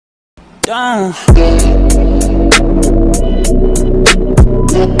Ready?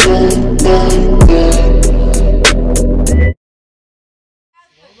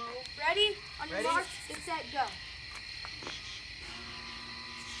 On your mark, get set, go.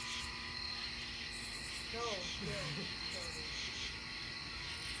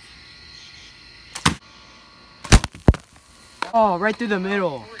 Oh, right through the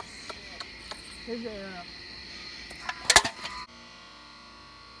middle.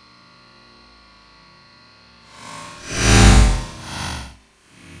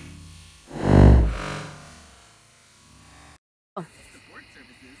 Support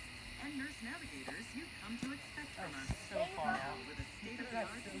services and nurse navigators you've come to expect from us. So far out with a state-of-the-art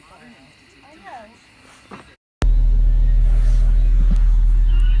modern institute to match.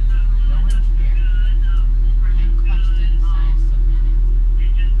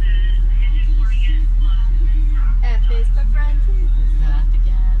 F is for friends.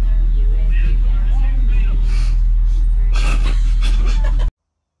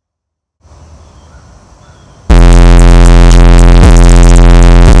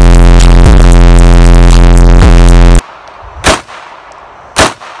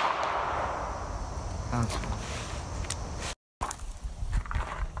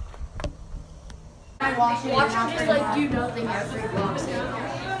 Watch him just like do nothing every box.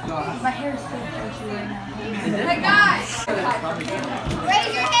 My hair is so crunchy right now. Hey guys!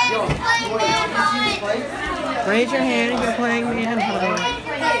 Raise your hand if you're playing Manhunt! Raise your hand if you're playing Manhunt.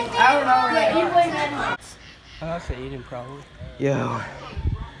 I don't know. Yeah, you play Manhunt. That's the Eden probably. Yo.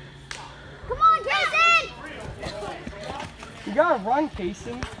 Come on, Jason! You gotta run,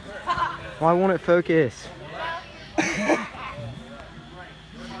 Jason. Why won't it focus? Come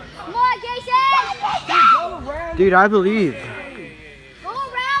on, Jason! Dude, I believe. Go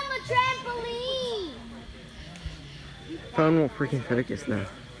around the trampoline! Phone won't freaking focus though.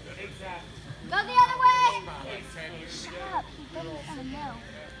 Go the other way! Shut up, he's gonna know.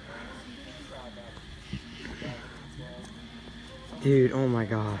 Dude, oh my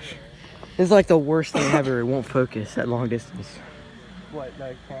gosh. This is like the worst thing ever. It won't focus at long distance. What,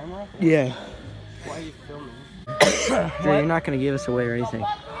 the camera? Yeah. Why are you filming? Drew, you're not gonna give us away or anything.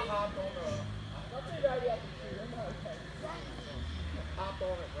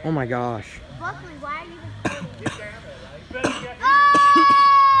 Oh my gosh. Buckley, why are you...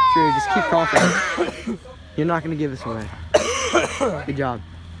 Drew, just keep coughing. You're not gonna give us away. Good job.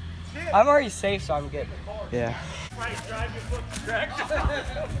 I'm already safe, so I'm good. Yeah.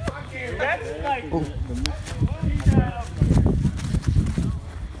 That's like... Ooh.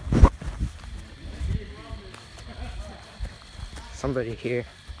 Somebody here.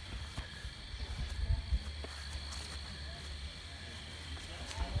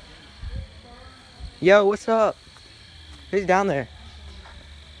 Yo, what's up? Who's down there?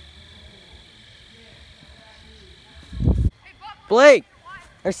 Blake,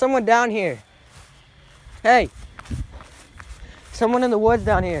 there's someone down here. Hey, someone in the woods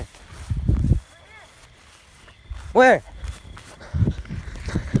down here. Where?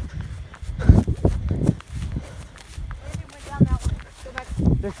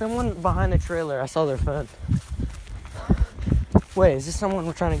 There's someone behind the trailer. I saw their phone. Wait, is this someone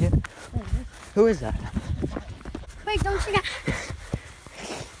we're trying to get? Who is that? Wait, don't you got...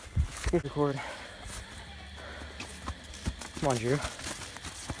 Record. Come on, Drew.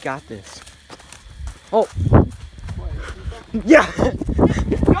 Got this. Oh. Yeah.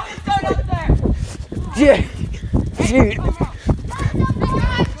 Yeah. Dude.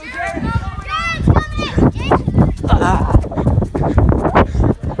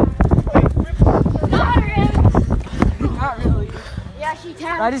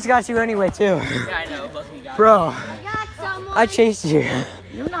 I just got you anyway, too. Yeah, I know, but we got Bro, I chased you.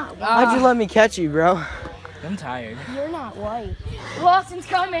 You're not white. How'd you let me catch you, bro? I'm tired. You're not white. Lawson's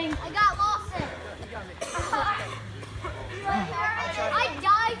coming. I got Lawson. I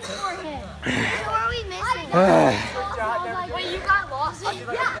died for him. So are we missing? Wait, you got Lawson?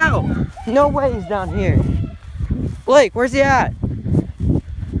 Yeah. No, no way he's down here. Blake, where's he at?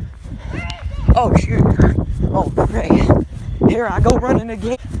 Oh, shoot. Oh, frick. Here I go running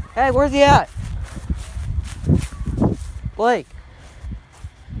again. Hey, where's he at? Blake.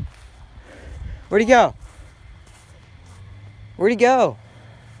 Where'd he go? Where'd he go?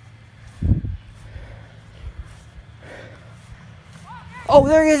 Oh,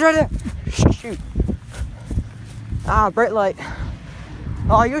 there he is right there. Shoot. Ah, bright light.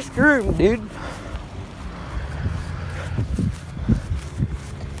 Oh, you're screwed, dude.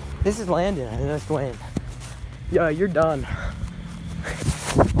 This is Landon. I know it's Dwayne. Yeah, you're done.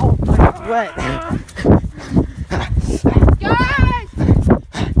 Oh, my, it's wet. Guys!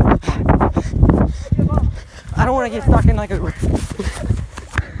 don't want to get stuck in like a...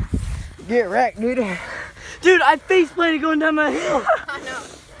 Get wrecked, dude. Dude, I face planted going down that hill. I know.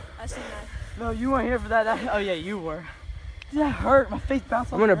 I seen that. No, you weren't here for that. Oh yeah, you were. Dude, that hurt. My face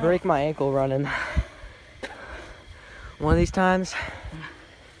bounced off. I'm gonna the ground. break my ankle running. One of these times.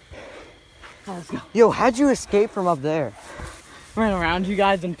 Oh, let's go. Yo, how'd you escape from up there? Ran around you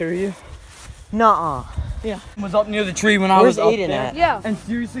guys and through you. Nuh-uh. Yeah. Was up near the tree when I Where's was up Aiden there. at? Yeah. And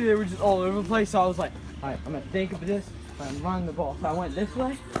seriously, they were just all over the place. So I was like, all right, I'm gonna think of this. I'm running the ball. So I went this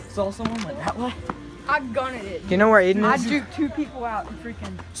way, saw someone, went that way. I gunned it. Do you know where Aiden I is? juked 2 people out and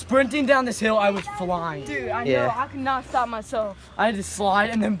freaking. Sprinting down this hill, I was flying. Dude, I Yeah. know. I could not stop myself. I had to slide,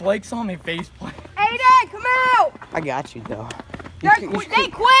 and then Blake saw me face plant. Aiden, come out! I got you, though. They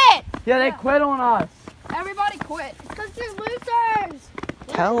quit! Yeah, they quit on us. Everybody quit. Because you're losers!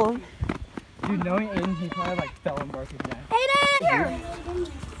 Tell him. Dude, knowing Aiden, he probably like fell and broke his neck. Aiden!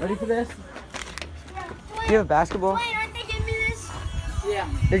 Ready for this? Do you have a basketball? Wait, aren't they giving me this? Yeah.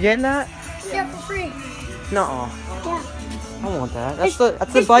 You're getting that? Yeah, for free. Nuh-uh. Yeah. I want that. That's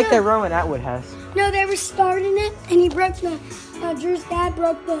the bike that Rowan Atwood has. No, they were starting it, and he broke the, Drew's dad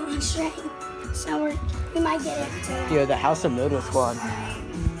broke the string. So we might get it too. Yo, the House of Noodle Squad.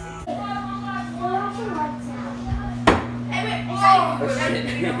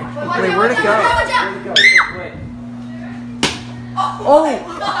 Wait, where'd it go? Oh!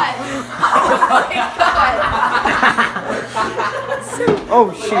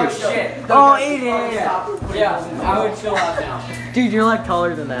 Oh, shoot. Oh, Aiden! Yeah, I would chill out now. Dude, you're like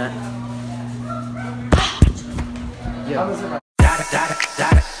taller than that.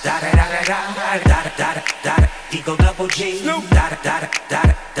 Eagle double G.